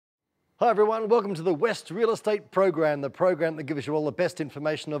Hi everyone, welcome to the West Real Estate Program, the program that gives you all the best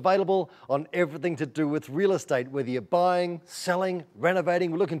information available on everything to do with real estate, whether you're buying, selling,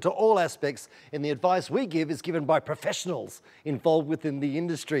 renovating. We look into all aspects, and the advice we give is given by professionals involved within the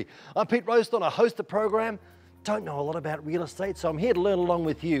industry. I'm Pete Rowston, I host the program. Don't know a lot about real estate, so I'm here to learn along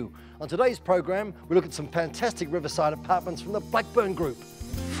with you. On today's program, we look at some fantastic riverside apartments from the Blackburn Group.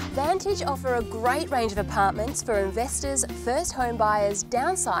 Vantage offer a great range of apartments for investors, first home buyers,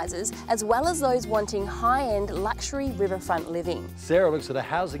 downsizers, as well as those wanting high-end luxury riverfront living. Sarah looks at a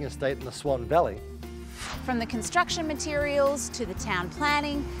housing estate in the Swan Valley. From the construction materials, to the town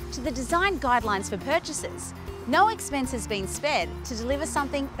planning, to the design guidelines for purchases, no expense has been spared to deliver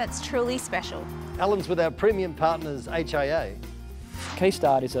something that's truly special. Alan's with our premium partners, HIA.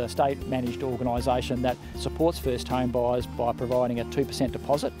 Keystart is a state-managed organisation that supports first home buyers by providing a 2%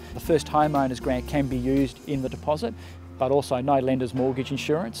 deposit. The first homeowners grant can be used in the deposit, but also no lender's mortgage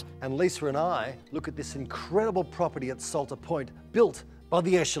insurance. And Lisa and I look at this incredible property at Salter Point, built by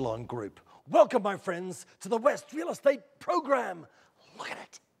the Echelon Group. Welcome, my friends, to the West Real Estate Program. Look at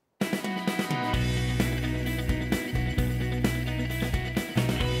it.